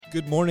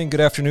Good morning,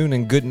 good afternoon,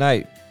 and good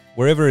night,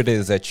 wherever it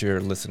is that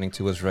you're listening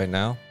to us right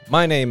now.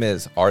 My name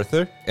is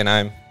Arthur, and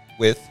I'm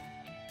with...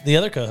 the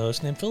other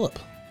co-host named Philip.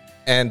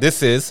 And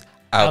this is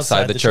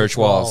Outside the Church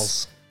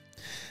Walls.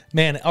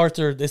 Man,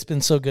 Arthur, it's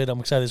been so good. I'm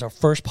excited. It's our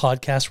first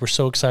podcast. We're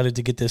so excited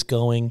to get this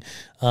going.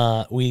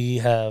 We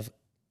have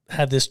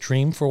had this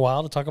dream for a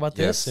while to talk about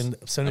this, Yes, and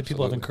so many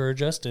people have absolutely.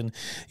 encouraged us. And,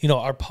 you know,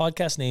 our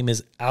podcast name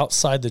is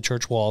Outside the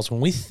Church Walls.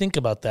 When we think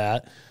about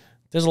that,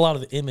 there's a lot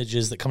of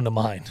images that come to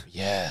mind.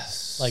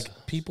 Yes. Like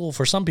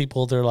for some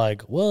people, they're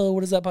like, whoa,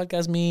 what does that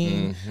podcast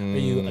mean? Are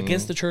you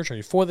against the church? Are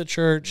you for the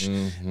church?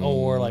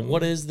 Or like,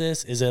 what is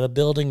this? Is it a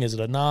building? Is it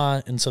a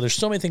not? And so there's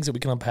so many things that we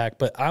can unpack,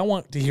 but I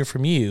want to hear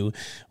from you.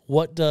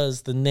 What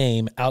does the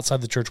name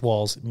Outside the Church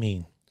Walls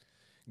mean?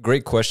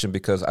 Great question,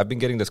 because I've been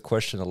getting this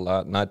question a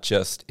lot, not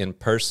just in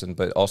person,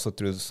 but also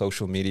through the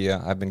social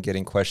media. I've been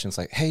getting questions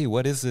like, hey,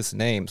 what is this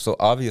name? So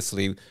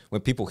obviously,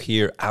 when people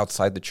hear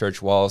Outside the Church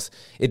Walls,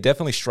 it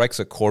definitely strikes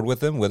a chord with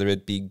them, whether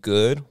it be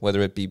good, whether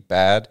it be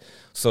bad.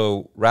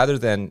 So rather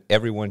than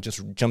everyone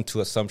just jump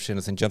to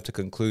assumptions and jump to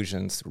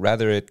conclusions,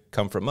 rather it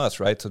come from us,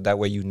 right? So that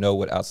way you know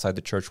what Outside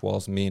the Church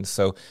Walls means.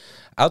 So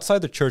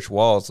Outside the Church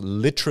Walls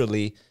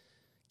literally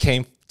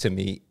came to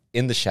me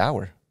in the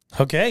shower.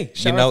 Okay.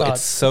 You know,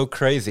 it's so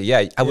crazy.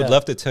 Yeah, I would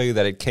love to tell you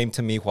that it came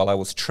to me while I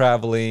was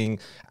traveling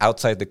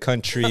outside the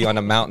country on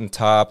a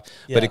mountaintop,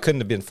 but it couldn't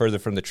have been further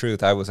from the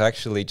truth. I was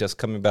actually just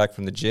coming back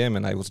from the gym,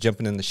 and I was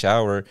jumping in the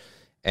shower,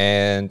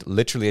 and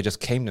literally it just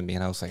came to me,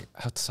 and I was like,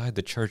 outside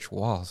the church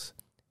walls.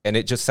 And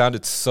it just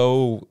sounded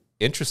so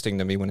interesting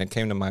to me when it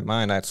came to my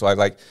mind. I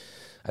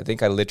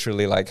think I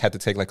literally had to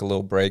take a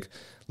little break,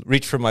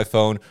 reach for my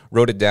phone,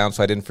 wrote it down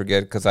so I didn't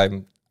forget, because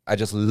I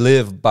just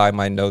live by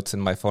my notes in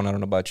my phone. I don't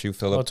know about you,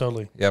 Philip. Oh,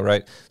 totally. Yeah,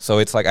 right. So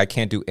it's like I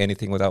can't do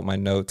anything without my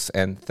notes,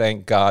 and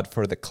thank God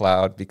for the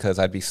cloud, because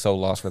I'd be so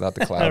lost without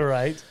the cloud.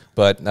 Right.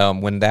 But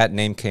when that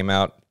name came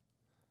out,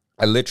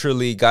 I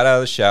literally got out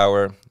of the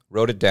shower,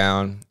 wrote it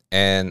down,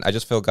 and I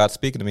just felt God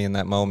speaking to me in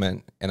that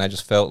moment. And I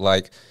just felt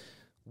like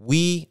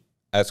we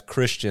as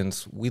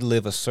Christians, we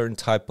live a certain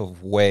type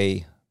of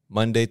way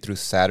Monday through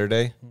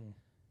Saturday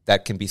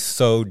that can be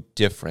so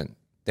different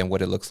than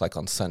what it looks like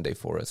on Sunday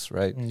for us,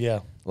 right? Yeah.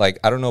 Like,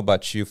 I don't know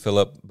about you,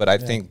 Philip, but I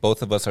think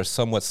both of us are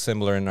somewhat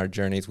similar in our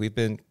journeys. We've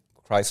been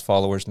Christ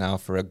followers now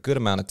for a good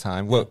amount of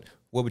time. What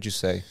would you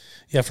say?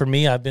 Yeah, for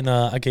me, I've been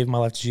I gave my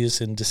life to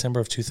Jesus in December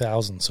of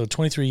 2000, so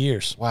 23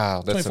 years.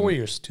 Wow. 24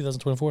 years,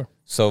 2024.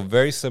 So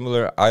very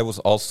similar. I was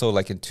also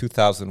in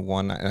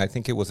 2001, and I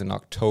think it was in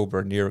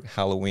October near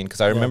Halloween,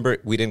 because I remember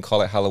we didn't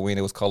call it Halloween.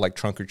 It was called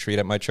trunk or treat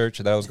at my church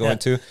that I was going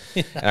to.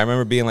 And I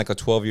remember being a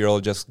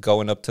 12-year-old just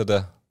going up to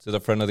the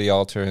front of the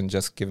altar and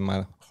just giving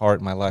my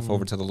heart, my life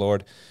over to the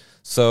Lord.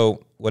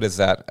 So what is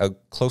that?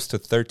 Close to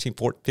 13,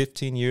 14,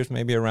 15 years,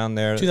 maybe around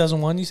there.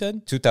 2001, you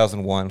said?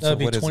 2001. That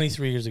would be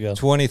 23 years ago.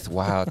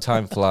 Wow,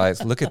 time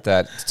flies. Look at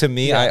that. To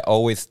me, I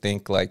always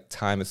think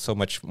time is so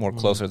much more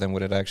closer than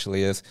what it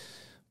actually is.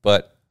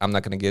 But I'm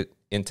not going to get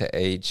into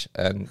age,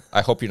 and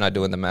I hope you're not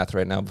doing the math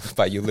right now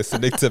by you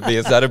listening to me.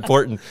 Is that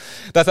important?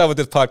 That's not what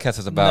this podcast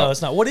is about. No,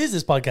 it's not. What is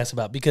this podcast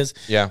about? Because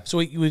so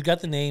we've got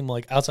the name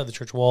Outside the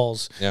Church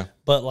Walls. Yeah.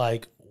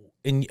 But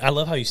and I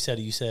love how you said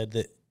it. You said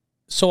that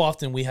so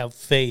often we have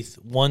faith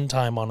one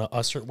time on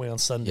a certain way on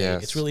Sunday.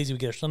 Yes. It's really easy. We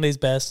get our Sundays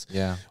best.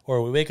 Yeah.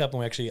 Or we wake up and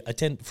we actually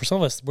attend. For some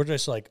of us, we're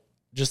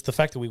just the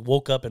fact that we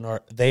woke up and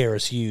are there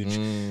is huge.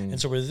 And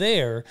so we're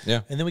there,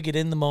 and then we get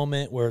in the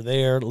moment, we're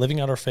there,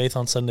 living out our faith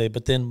on Sunday,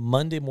 but then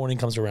Monday morning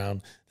comes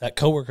around, that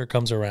coworker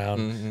comes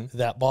around,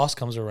 that boss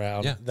comes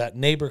around, that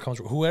neighbor comes,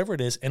 whoever it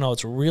is, and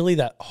it's really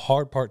that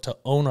hard part to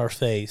own our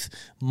faith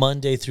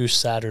Monday through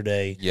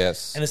Saturday.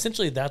 Yes. And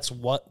essentially that's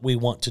what we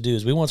want to do,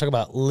 is we want to talk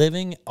about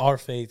living our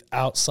faith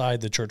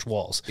outside the church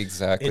walls.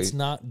 Exactly. It's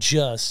not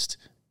just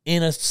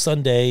in a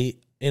Sunday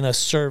in a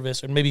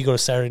service, or maybe you go to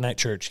Saturday night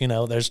church,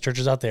 there's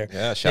churches out there.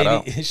 Yeah, shout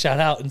out.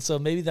 Shout out. And so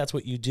maybe that's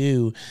what you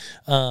do.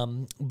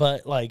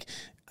 But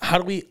how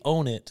do we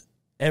own it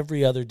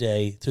every other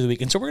day through the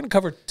week? And so we're going to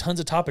cover tons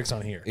of topics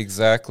on here.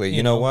 Exactly.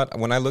 You know what?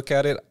 When I look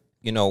at it,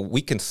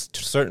 we can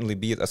certainly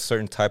be a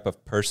certain type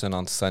of person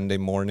on Sunday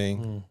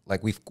morning.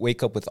 We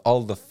wake up with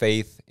all the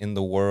faith in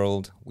the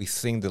world. We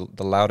sing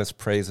the loudest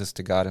praises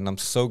to God, and I'm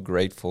so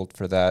grateful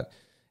for that.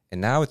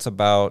 And now it's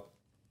about,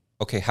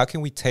 okay, how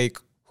can we take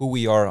who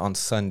we are on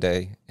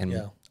Sunday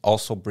and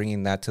also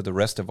bringing that to the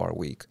rest of our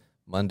week,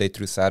 Monday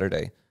through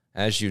Saturday.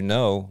 As you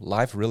know,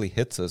 life really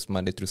hits us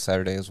Monday through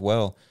Saturday as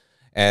well.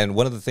 And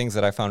one of the things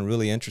that I found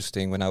really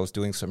interesting when I was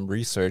doing some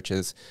research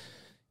is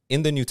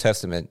in the New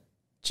Testament,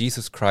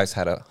 Jesus Christ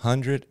had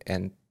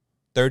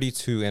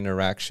 132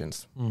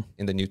 interactions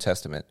in the New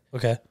Testament.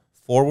 Okay.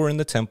 4 were in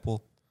the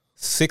temple,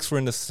 6 were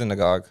in the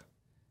synagogue,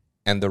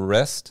 and the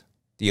rest,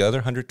 the other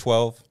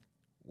 112,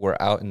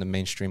 were out in the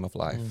mainstream of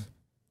life.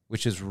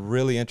 Which is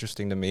really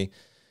interesting to me.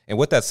 And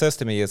what that says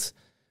to me is,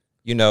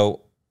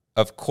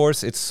 of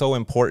course, it's so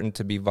important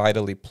to be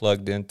vitally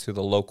plugged into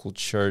the local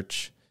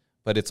church,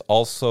 but it's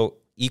also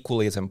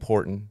equally as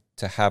important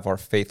to have our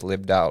faith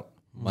lived out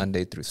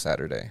Monday through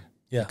Saturday.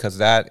 Yeah. Because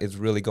that is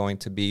really going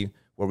to be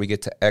where we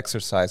get to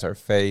exercise our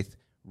faith,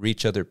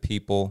 reach other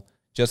people,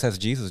 just as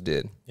Jesus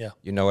did. Yeah.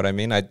 You know what I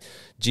mean?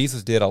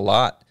 Jesus did a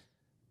lot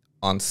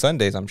on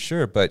Sundays, I'm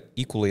sure, but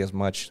equally as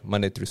much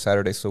Monday through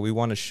Saturday. So we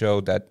want to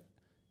show that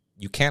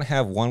you can't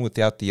have one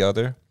without the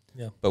other,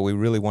 but we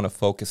really want to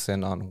focus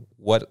in on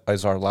what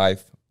is our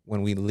life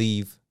when we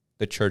leave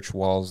the church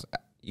walls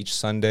each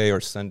Sunday or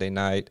Sunday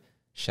night.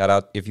 Shout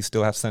out if you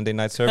still have Sunday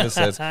night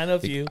services. I know a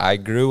few. I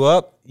grew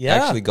up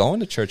actually going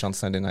to church on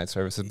Sunday night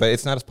services, but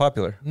it's not as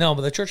popular. No,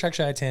 but the church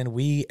actually I attend,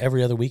 we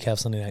every other week have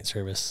Sunday night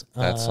service.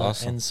 That's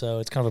awesome. And so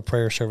it's kind of a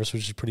prayer service,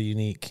 which is pretty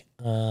unique.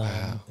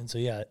 Wow. And so,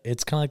 yeah,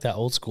 it's kind of like that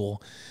old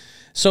school.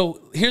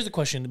 So here's the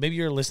question. Maybe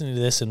you're listening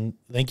to this, and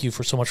thank you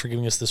so much for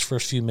giving us this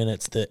first few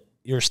minutes that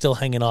you're still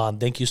hanging on.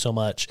 Thank you so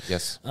much.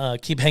 Yes.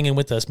 Keep hanging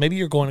with us. Maybe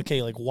you're going,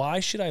 okay, like, why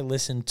should I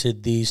listen to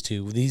these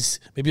two?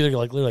 Maybe they're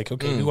like,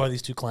 okay, who are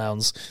these two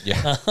clowns?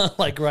 Yeah.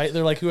 Like, right?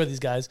 They're like, who are these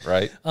guys?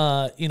 Right.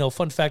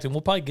 Fun fact, and we'll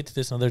probably get to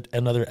this in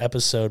another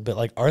episode, but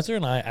like Arthur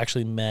and I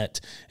actually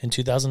met in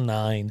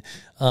 2009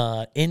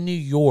 in New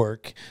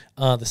York,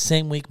 the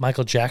same week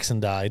Michael Jackson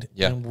died.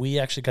 Yeah. And we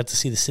actually got to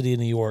see the city of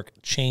New York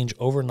change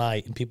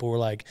overnight, and people were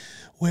like,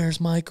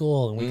 where's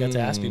Michael? And we got to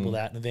ask people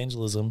that in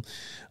evangelism.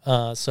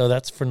 So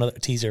that's for another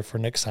teaser for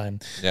next time.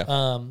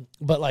 Yeah.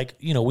 But like,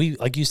 we,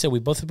 like you said, we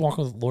both have been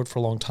walking with the Lord for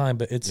a long time,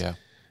 but it's,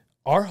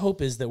 our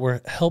hope is that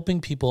we're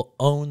helping people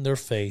own their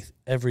faith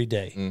every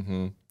day.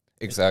 Mm-hmm.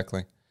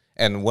 Exactly.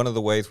 And one of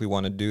the ways we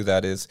want to do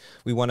that is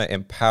we want to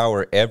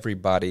empower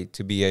everybody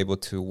to be able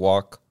to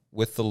walk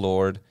with the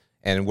Lord.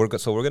 And we're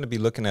going to be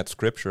looking at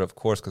Scripture, of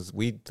course, because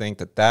we think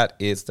that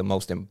is the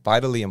most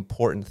vitally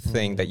important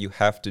thing that you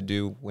have to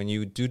do when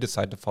you do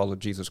decide to follow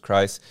Jesus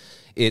Christ.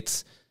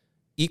 It's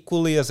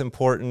equally as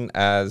important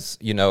as,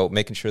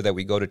 making sure that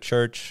we go to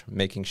church,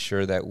 making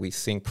sure that we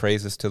sing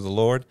praises to the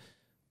Lord,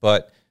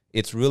 but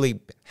it's really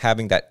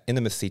having that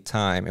intimacy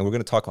time. And we're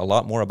going to talk a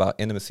lot more about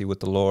intimacy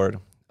with the Lord,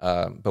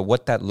 but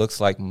what that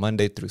looks like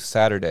Monday through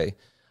Saturday.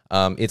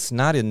 It's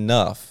not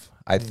enough,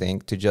 I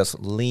think, to just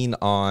lean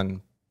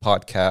on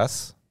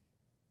podcasts.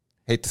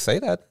 Hate to say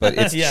that, but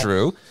it's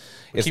true.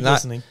 It's keep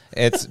not listening.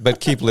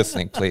 But keep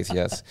listening, please.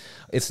 Yes.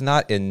 It's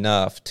not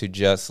enough to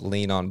just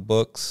lean on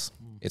books.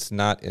 It's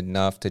not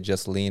enough to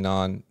just lean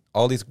on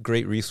all these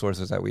great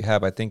resources that we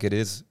have. I think it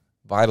is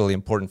vitally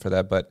important for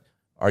that, but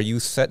are you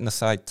setting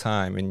aside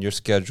time in your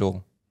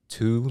schedule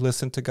to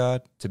listen to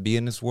God, to be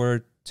in His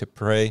Word, to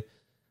pray?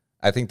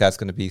 I think that's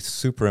going to be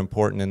super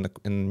important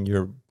in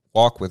your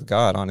walk with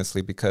God,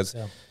 honestly, because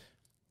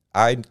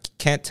I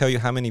can't tell you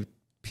how many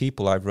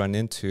people I've run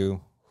into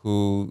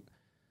who,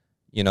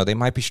 they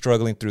might be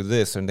struggling through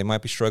this and they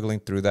might be struggling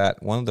through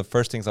that. One of the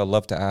first things I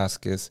love to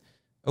ask is,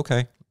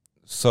 okay,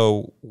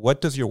 so what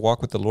does your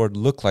walk with the Lord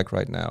look like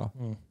right now?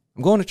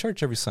 I'm going to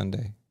church every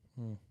Sunday.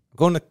 I'm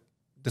going to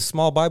the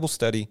small Bible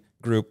study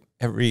group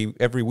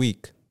every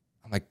week.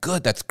 I'm like,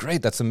 good, that's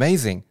great, that's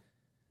amazing.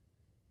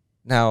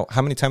 Now,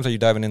 how many times are you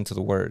diving into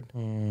the Word?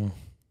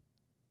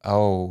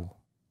 Oh,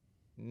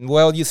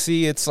 well, you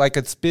see, it's like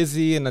it's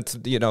busy, and it's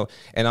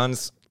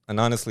and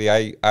honestly,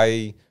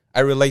 I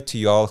relate to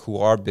y'all who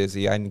are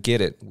busy. I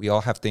get it. We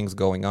all have things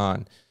going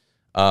on,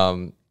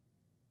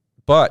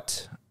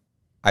 but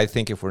I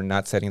think if we're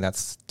not setting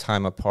that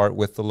time apart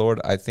with the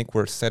Lord, I think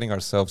we're setting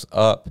ourselves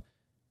up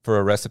for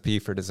a recipe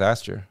for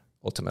disaster.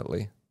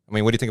 Ultimately, I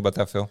mean, what do you think about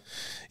that, Phil?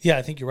 Yeah,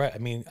 I think you're right. I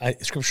mean,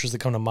 scriptures that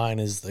come to mind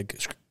is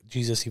like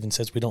Jesus even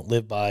says we don't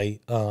live by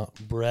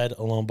bread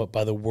alone, but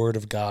by the word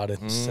of God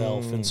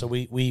Himself. And so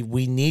we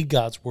need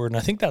God's word. And I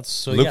think that's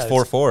so. Luke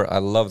 4:4. I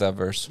love that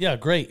verse. Yeah,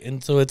 great.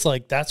 And so it's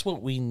like that's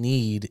what we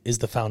need is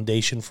the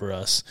foundation for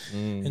us.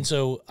 And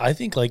so I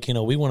think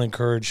we want to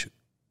encourage.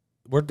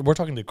 We're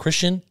talking to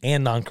Christian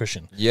and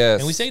non-Christian. Yes.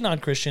 And we say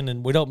non-Christian,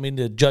 and we don't mean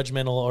to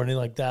judgmental or anything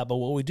like that, but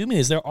what we do mean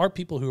is there are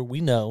people who we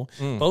know,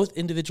 both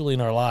individually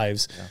in our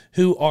lives,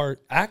 who are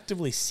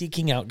actively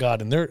seeking out God,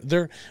 and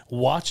they're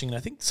watching. And I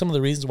think some of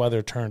the reasons why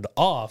they're turned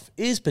off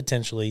is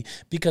potentially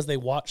because they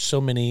watch so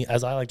many,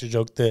 as I like to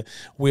joke, that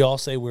we all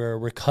say we're a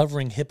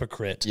recovering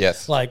hypocrite.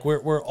 Yes. Like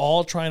we're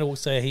all trying to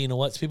say, hey, you know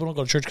what? People don't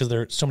go to church because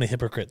there are so many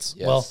hypocrites.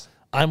 Yes. Well,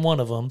 I'm one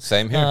of them.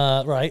 Same here.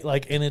 Right?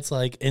 And it's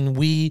and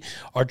we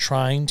are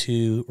trying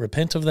to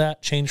repent of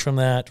that, change from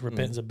that.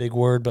 Repent is a big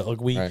word, but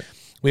we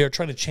are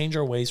trying to change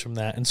our ways from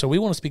that. And so we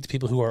want to speak to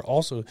people who are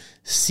also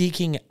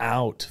seeking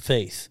out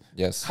faith.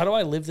 Yes. How do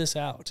I live this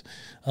out?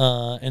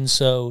 And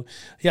so,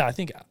 I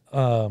think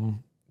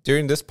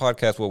during this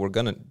podcast, what we're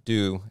going to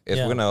do is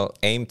we're going to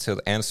aim to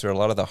answer a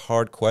lot of the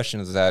hard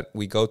questions that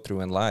we go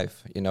through in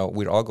life.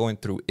 We're all going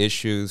through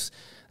issues.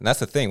 And that's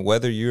the thing,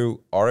 whether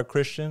you are a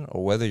Christian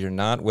or whether you're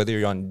not, whether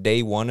you're on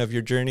day 1 of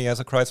your journey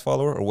as a Christ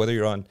follower or whether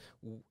you're on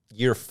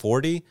year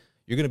 40,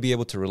 you're going to be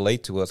able to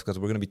relate to us because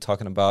we're going to be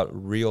talking about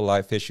real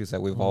life issues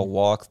that we've all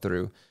walked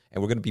through.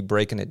 And we're going to be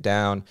breaking it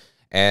down,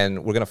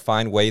 and we're going to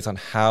find ways on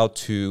how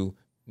to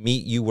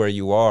meet you where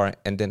you are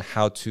and then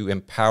how to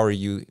empower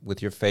you with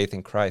your faith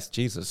in Christ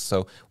Jesus.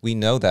 So we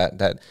know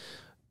that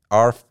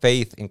our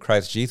faith in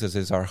Christ Jesus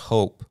is our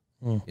hope,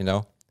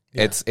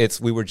 Yeah.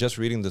 We were just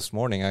reading this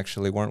morning,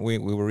 actually, weren't we?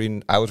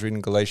 I was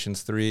reading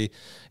Galatians 3,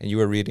 and you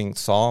were reading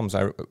Psalms.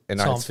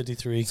 Psalm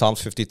 53.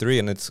 Psalms 53,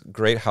 and it's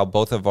great how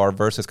both of our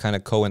verses kind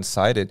of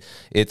coincided.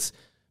 It's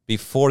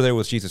before there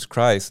was Jesus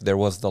Christ, there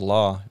was the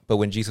law, but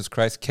when Jesus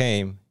Christ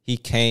came, he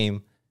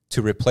came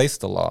to replace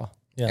the law.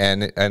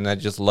 Yeah. And I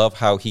just love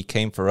how he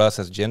came for us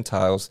as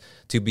Gentiles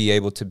to be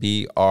able to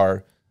be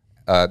our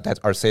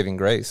saving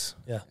grace.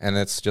 Yeah. And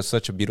it's just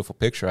such a beautiful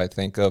picture, I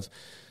think, of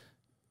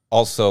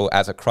also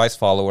as a Christ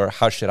follower,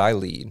 how should I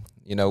lead?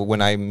 You know,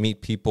 when I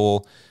meet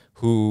people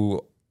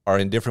who are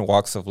in different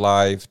walks of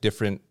life,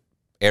 different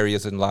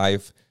areas in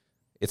life,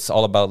 it's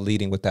all about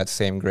leading with that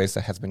same grace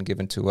that has been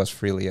given to us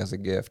freely as a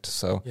gift.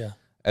 So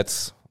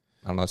it's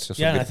just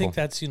and I think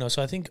that's,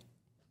 so I think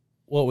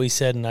what we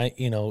said,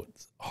 and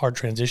hard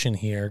transition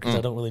here because I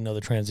don't really know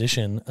the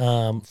transition.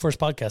 First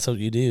podcast, that's what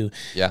you do.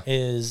 Yeah,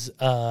 is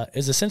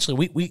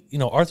essentially we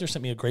Arthur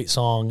sent me a great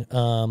song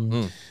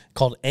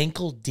called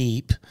 "Ankle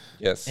Deep."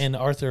 Yes, and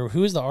Arthur,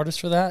 who is the artist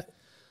for that?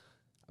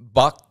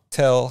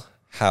 Bachtel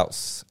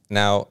House.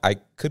 Now I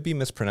could be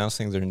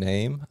mispronouncing their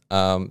name,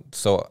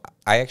 so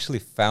I actually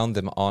found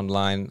them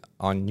online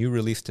on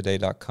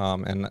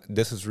newreleasetoday.com, and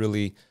this is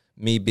really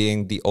me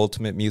being the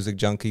ultimate music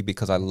junkie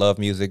because I love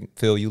music.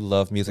 Phil, you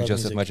love music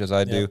as much as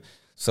I do.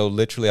 So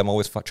literally, I'm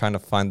always trying to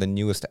find the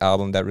newest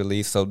album that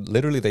released. So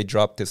literally, they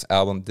dropped this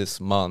album this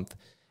month,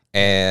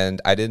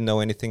 and I didn't know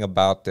anything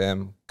about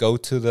them. Go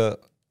to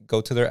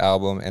their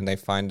album, and they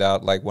find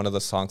out like one of the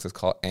songs is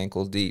called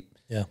 "Ankle Deep."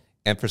 Yeah.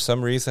 And for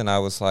some reason, I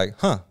was like,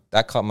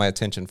 that caught my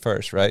attention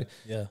first, right?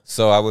 Yeah.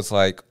 So I was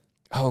like,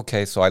 oh,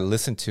 okay. So I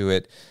listened to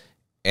it,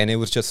 and it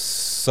was just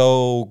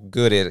so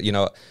good.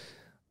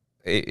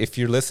 If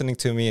you're listening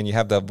to me and you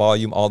have the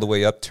volume all the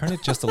way up, turn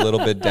it just a little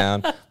bit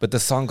down. But the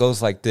song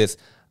goes like this: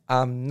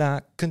 I'm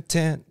not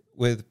content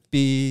with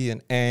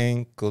being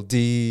ankle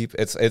deep.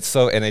 It's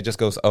so, and it just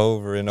goes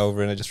over and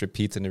over, and it just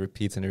repeats and it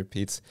repeats and it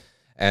repeats.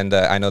 And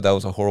I know that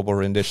was a horrible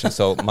rendition,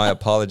 so my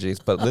apologies.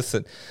 But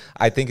listen,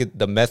 I think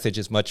the message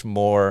is much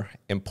more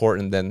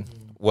important than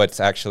what's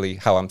actually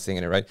how I'm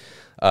singing it, right?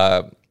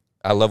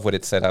 I love what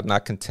it said. I'm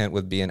not content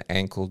with being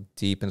ankle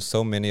deep. And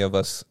so many of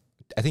us,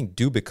 I think,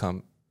 do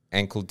become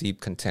ankle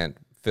deep content.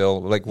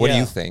 Phil, like, what do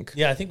you think?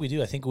 Yeah, I think we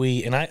do. I think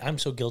I'm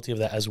so guilty of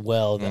that as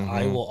well, that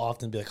I will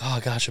often be like, oh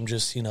gosh, I'm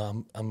just,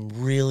 I'm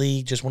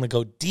really just want to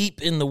go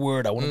deep in the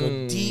word. I want to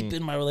go deep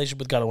in my relationship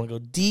with God. I want to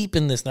go deep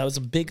in this. And that was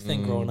a big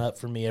thing growing up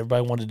for me.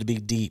 Everybody wanted to be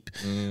deep.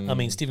 I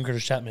mean, Stephen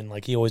Curtis Chapman,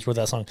 like he always wrote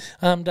that song,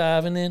 I'm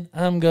diving in,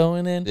 I'm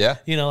going in. Yeah.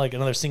 Like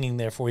another singing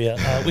there for you.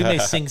 We may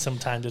sing from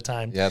time to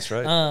time. Yeah, that's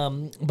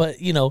right. But,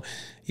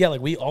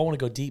 like we all want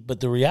to go deep, but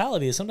the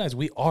reality is sometimes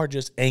we are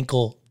just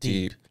ankle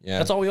deep. Yeah.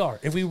 That's all we are.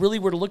 If we really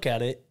were to look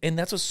at it, and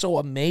that's what's so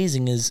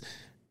amazing is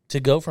to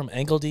go from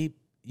ankle deep,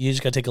 you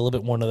just got to take a little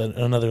bit more,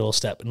 another little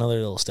step.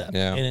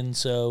 Yeah. And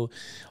so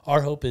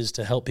our hope is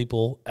to help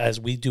people as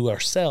we do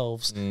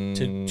ourselves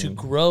to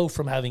grow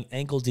from having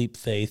ankle deep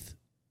faith.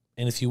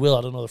 And if you will,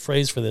 I don't know the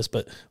phrase for this,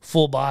 but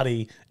full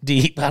body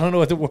deep. I don't know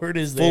what the word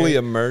is there. Fully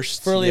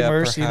immersed.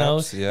 Perhaps,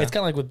 Yeah. It's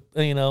kind of like with,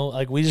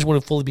 like we just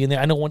want to fully be in there.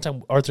 I know one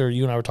time, Arthur,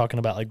 you and I were talking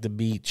about like the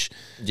beach.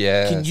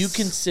 Yes. Can you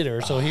consider,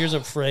 so here's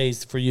a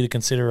phrase for you to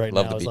consider right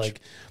now. It's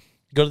like,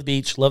 go to the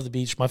beach, love the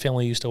beach. My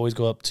family used to always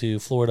go up to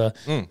Florida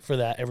for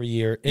that every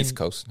year. And East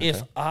Coast.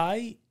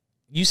 Okay.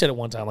 You said it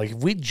one time, like if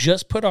we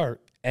just put our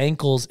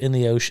ankles in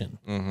the ocean,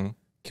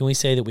 can we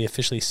say that we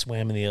officially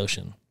swam in the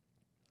ocean?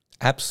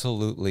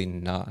 Absolutely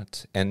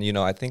not. And,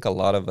 I think a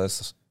lot of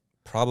us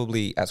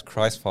probably as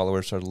Christ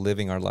followers are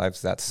living our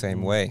lives that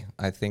same way.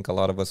 I think a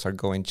lot of us are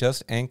going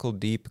just ankle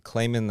deep,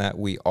 claiming that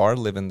we are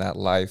living that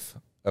life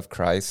of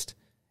Christ,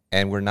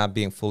 and we're not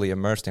being fully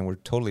immersed, and we're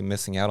totally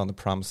missing out on the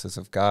promises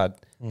of God,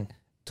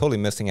 totally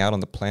missing out on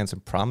the plans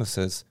and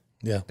promises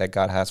that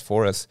God has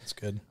for us. That's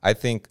good. I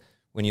think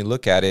when you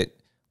look at it,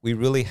 we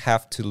really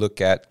have to look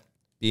at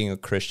being a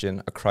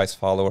Christian, a Christ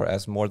follower,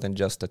 as more than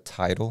just a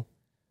title.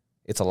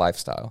 It's a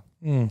lifestyle.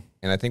 And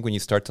I think when you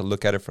start to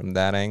look at it from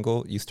that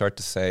angle, you start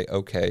to say,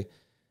 okay,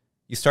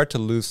 you start to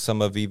lose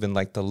some of even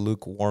like the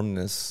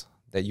lukewarmness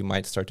that you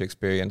might start to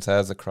experience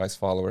as a Christ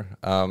follower.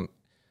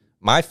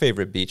 My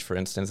favorite beach, for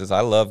instance, is I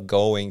love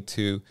going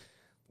to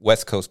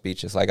West Coast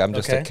beaches. Like I'm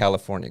just a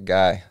California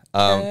guy.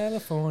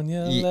 California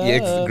love.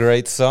 It's a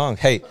great song.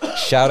 Hey,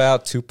 shout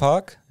out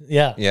Tupac.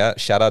 Yeah. Yeah.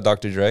 Shout out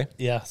Dr. Dre.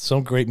 Yeah.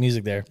 Some great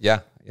music there. Yeah.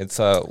 It's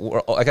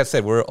like I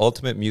said, we're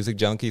ultimate music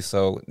junkies.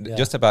 So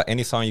just about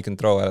any song you can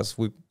throw at us,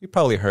 we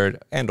probably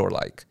heard and or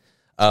like.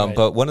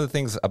 But one of the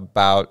things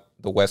about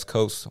the West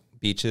Coast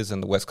beaches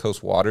and the West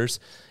Coast waters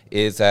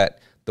is that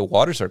the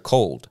waters are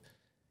cold.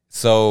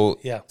 So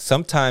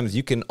sometimes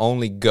you can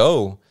only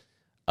go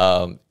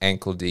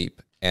ankle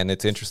deep. And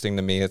it's interesting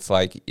to me. It's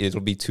like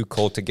it'll be too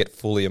cold to get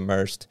fully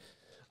immersed.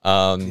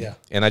 And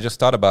I just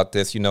thought about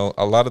this. A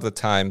lot of the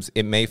times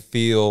it may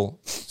feel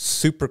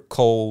super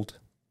cold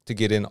to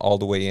get in all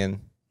the way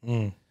in.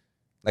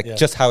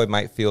 Just how it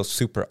might feel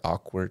super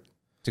awkward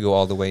to go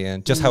all the way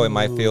in. Just how it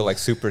might feel like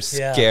super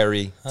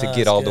scary to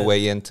get all the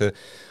way into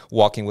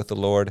walking with the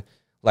Lord.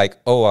 like,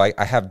 oh, I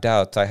have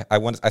doubts.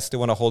 I still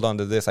want to hold on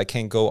to this. I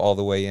can't go all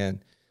the way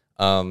in.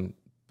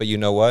 But you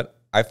know what?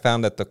 I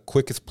found that the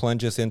quickest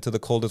plunges into the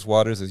coldest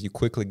waters is you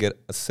quickly get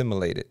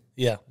assimilated.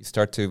 Yeah. You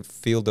start to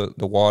feel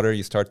the water.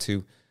 You start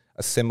to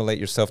assimilate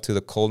yourself to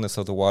the coldness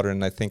of the water.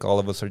 And I think all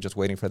of us are just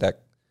waiting for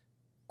that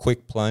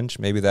quick plunge,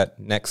 maybe that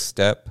next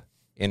step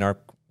in our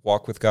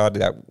walk with God,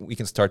 that we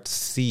can start to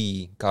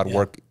see God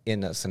work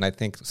in us. And I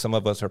think some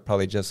of us are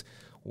probably just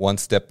one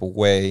step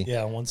away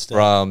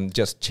from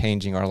just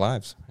changing our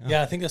lives.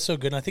 Yeah, I think that's so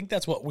good. And I think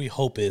that's what we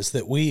hope is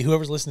that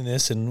whoever's listening to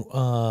this, and,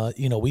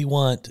 we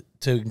want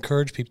to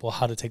encourage people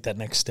how to take that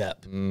next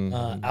step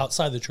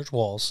outside the church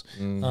walls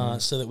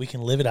so that we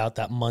can live it out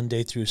that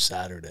Monday through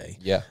Saturday.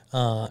 Yeah,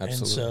 absolutely.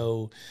 And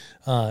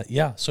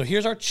so, so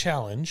here's our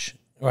challenge,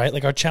 right?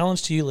 Like our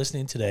challenge to you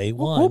listening today.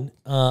 One,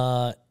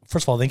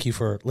 first of all, thank you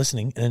for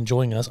listening and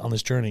enjoying us on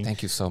this journey.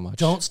 Thank you so much.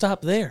 Don't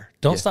stop there.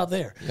 Don't stop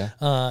there. Yeah.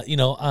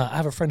 I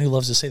have a friend who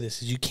loves to say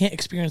this: is you can't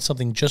experience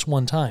something just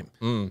one time.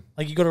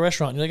 Like you go to a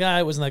restaurant and you're like,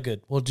 it wasn't that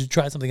good. Well, did you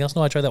try something else?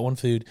 No, I tried that one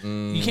food.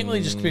 You can't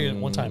really just experience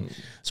it one time.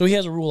 So he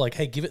has a rule like,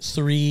 hey, give it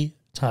 3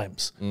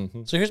 times.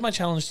 So here's my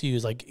challenge to you: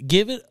 is like,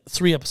 give it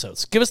 3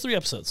 episodes. Give us 3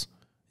 episodes.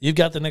 You've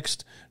got the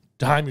next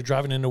time you're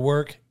driving into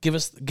work, give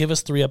us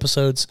 3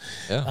 episodes.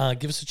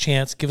 Give us a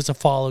chance, give us a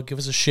follow, give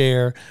us a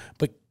share,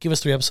 but give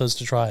us 3 episodes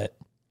to try it.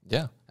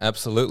 Yeah,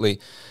 absolutely.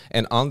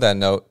 And on that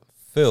note,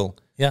 Phil,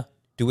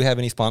 do we have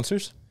any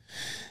sponsors?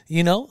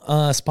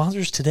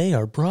 Sponsors today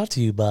are brought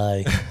to you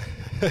by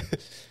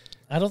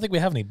I don't think we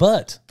have any,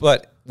 but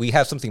we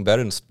have something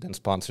better than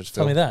sponsors,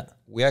 Phil. Tell me that.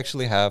 We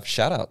actually have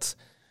shout outs.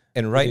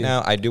 And right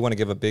now I do want to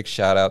give a big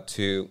shout out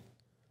to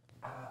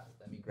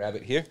let me grab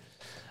it here.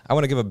 I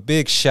want to give a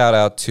big shout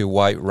out to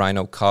White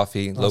Rhino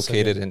Coffee,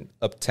 located in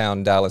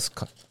Uptown Dallas.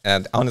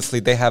 And honestly,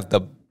 they have the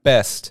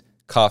best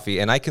coffee.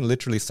 And I can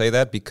literally say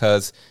that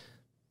because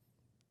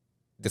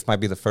this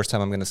might be the first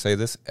time I'm going to say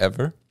this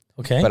ever.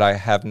 Okay. But I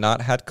have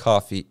not had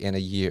coffee in a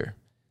year.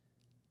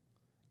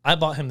 I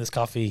bought him this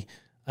coffee.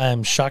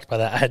 I'm shocked by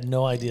that. I had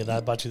no idea that I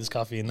bought you this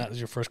coffee and that was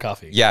your first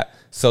coffee. Yeah.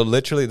 So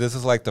literally, this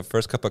is like the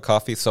first cup of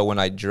coffee. So when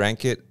I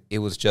drank it, it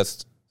was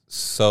just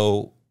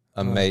so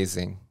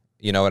amazing.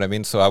 You know what I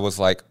mean? So I was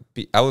like,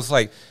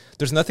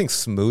 there's nothing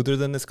smoother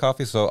than this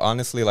coffee. So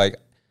honestly, like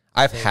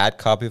I've had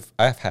coffee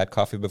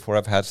before.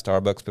 I've had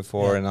Starbucks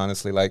before. And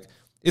honestly, like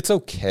it's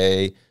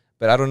okay,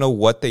 but I don't know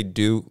what they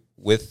do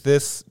with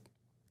this.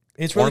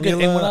 It's really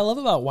good. And what I love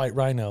about White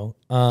Rhino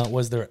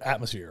was their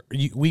atmosphere.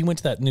 We went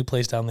to that new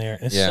place down there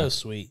and it's so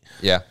sweet.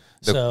 Yeah.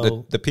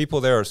 The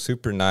people there are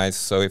super nice.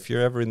 So if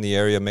you're ever in the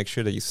area, make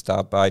sure that you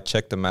stop by,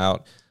 check them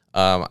out.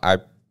 I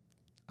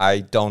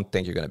don't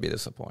think you're going to be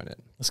disappointed.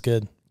 That's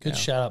good. Good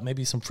shout out.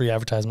 Maybe some free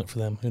advertisement for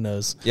them. Who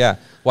knows? Yeah.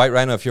 White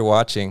Rhino, if you're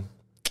watching,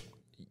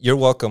 you're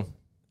welcome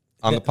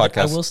on the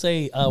podcast. I will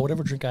say,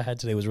 whatever drink I had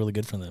today was really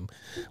good from them.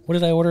 What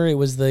did I order? It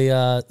was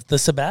the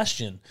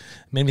Sebastian.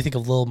 Made me think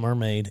of Little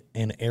Mermaid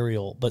and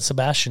Ariel. But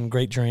Sebastian,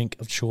 great drink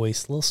of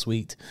choice. A little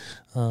sweet,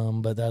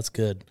 but that's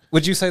good.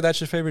 Would you say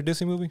that's your favorite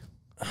Disney movie?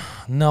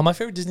 No, my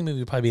favorite Disney movie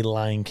would probably be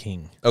Lion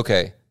King.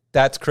 Okay.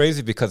 That's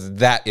crazy because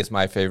that is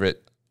my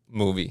favorite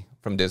movie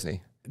from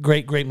Disney.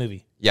 Great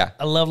movie. Yeah.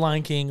 I love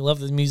Lion King, love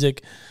the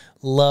music,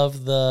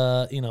 love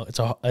the,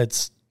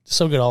 it's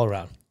so good all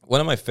around. One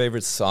of my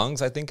favorite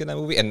songs, I think, in that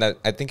movie, and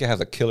I think it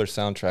has a killer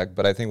soundtrack,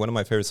 but I think one of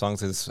my favorite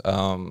songs is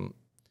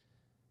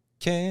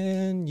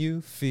Can You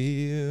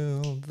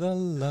Feel the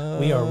Love?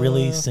 We are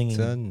really singing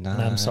tonight.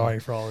 And I'm sorry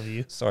for all of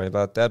you. Sorry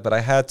about that, but I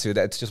had to.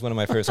 That's just one of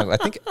my favorite songs. I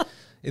think,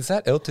 is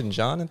that Elton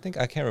John?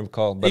 I can't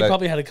recall. But he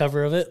probably had a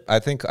cover of it. I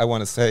think I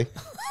want to say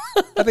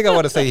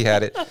he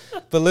had it.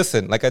 But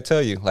listen, like I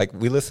tell you, like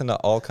we listen to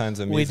all kinds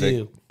of music. We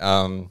do.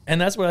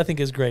 And that's what I think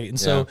is great. And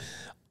so,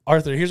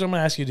 Arthur, here's what I'm going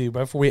to ask you to do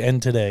before we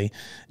end today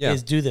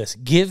is do this.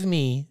 Give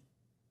me,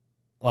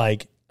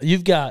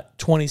 you've got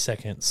 20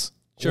 seconds.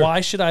 Sure.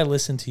 Why should I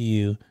listen to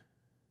you?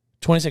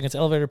 20 seconds,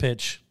 elevator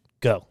pitch,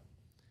 go.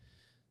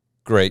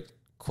 Great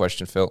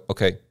question, Phil.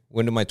 Okay,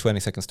 when do my 20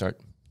 seconds start?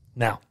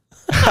 Now.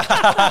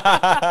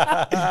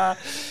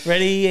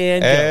 Ready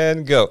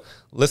and go.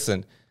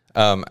 Listen.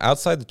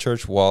 Outside the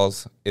church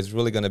walls is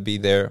really going to be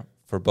there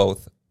for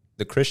both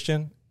the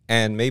Christian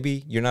and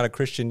maybe you're not a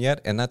Christian yet,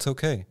 and that's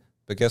okay.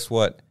 But guess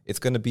what? It's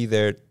going to be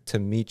there to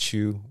meet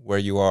you where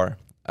you are.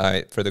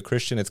 For the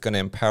Christian, it's going to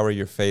empower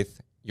your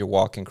faith, your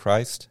walk in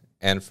Christ.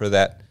 And for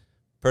that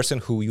person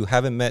who you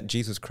haven't met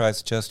Jesus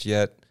Christ just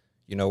yet,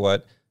 you know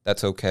what?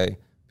 That's okay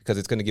because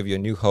it's going to give you a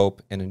new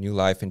hope and a new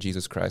life in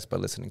Jesus Christ by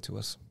listening to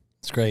us.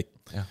 It's great.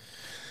 Yeah.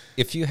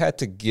 If you had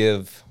to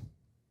give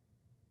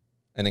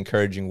an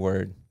encouraging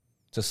word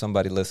to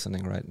somebody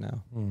listening right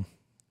now.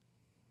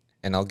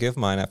 And I'll give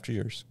mine after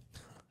yours.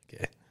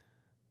 Okay.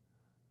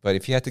 But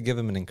if you had to give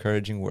them an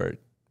encouraging word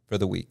for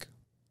the week.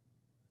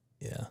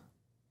 Yeah.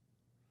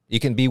 You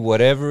can be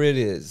whatever it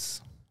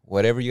is,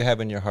 whatever you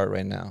have in your heart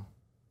right now.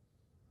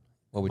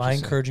 What would you say? My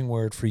encouraging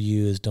word for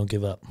you is don't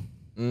give up.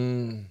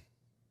 I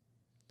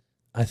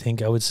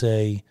think I would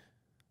say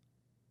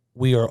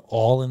we are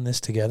all in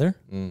this together.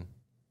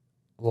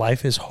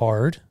 Life is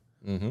hard.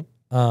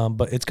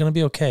 But it's going to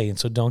be okay. And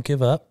so don't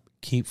give up.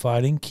 Keep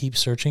fighting. Keep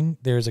searching.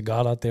 There's a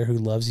God out there who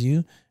loves you,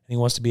 and he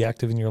wants to be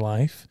active in your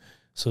life.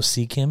 So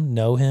seek him,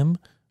 know him,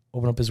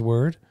 open up his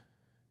word,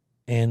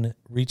 and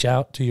reach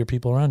out to your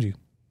people around you.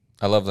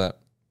 I love that.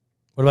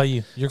 What about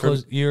you?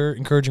 Your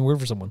encouraging word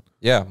for someone?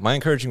 Yeah, my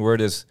encouraging word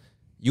is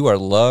you are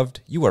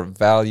loved, you are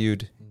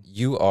valued,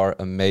 you are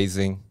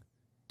amazing.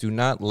 Do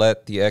not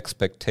let the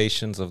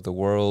expectations of the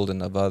world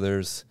and of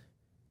others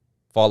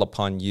fall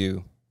upon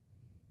you.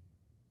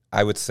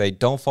 I would say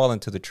don't fall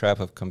into the trap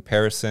of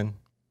comparison.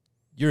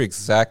 You're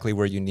exactly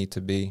where you need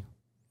to be,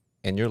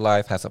 and your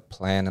life has a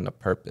plan and a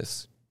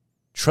purpose.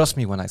 Trust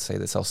me when I say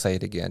this, I'll say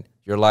it again.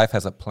 Your life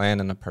has a plan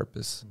and a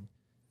purpose.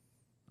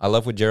 I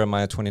love what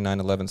Jeremiah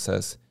 29:11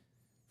 says.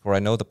 For I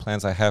know the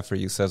plans I have for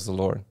you, says the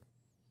Lord.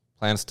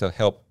 Plans to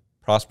help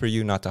prosper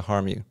you, not to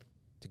harm you,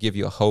 to give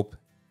you a hope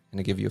and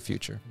to give you a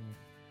future.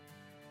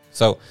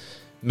 So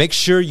make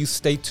sure you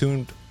stay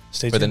tuned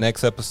for the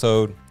next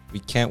episode.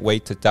 We can't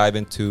wait to dive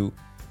into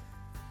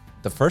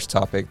the first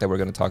topic that we're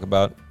going to talk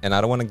about. And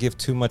I don't want to give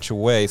too much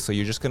away, so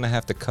you're just going to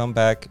have to come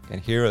back and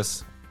hear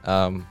us.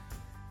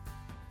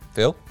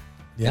 Phil?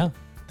 Yeah.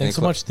 Thanks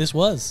so much. This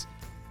was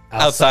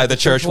Outside the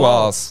Church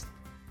Walls.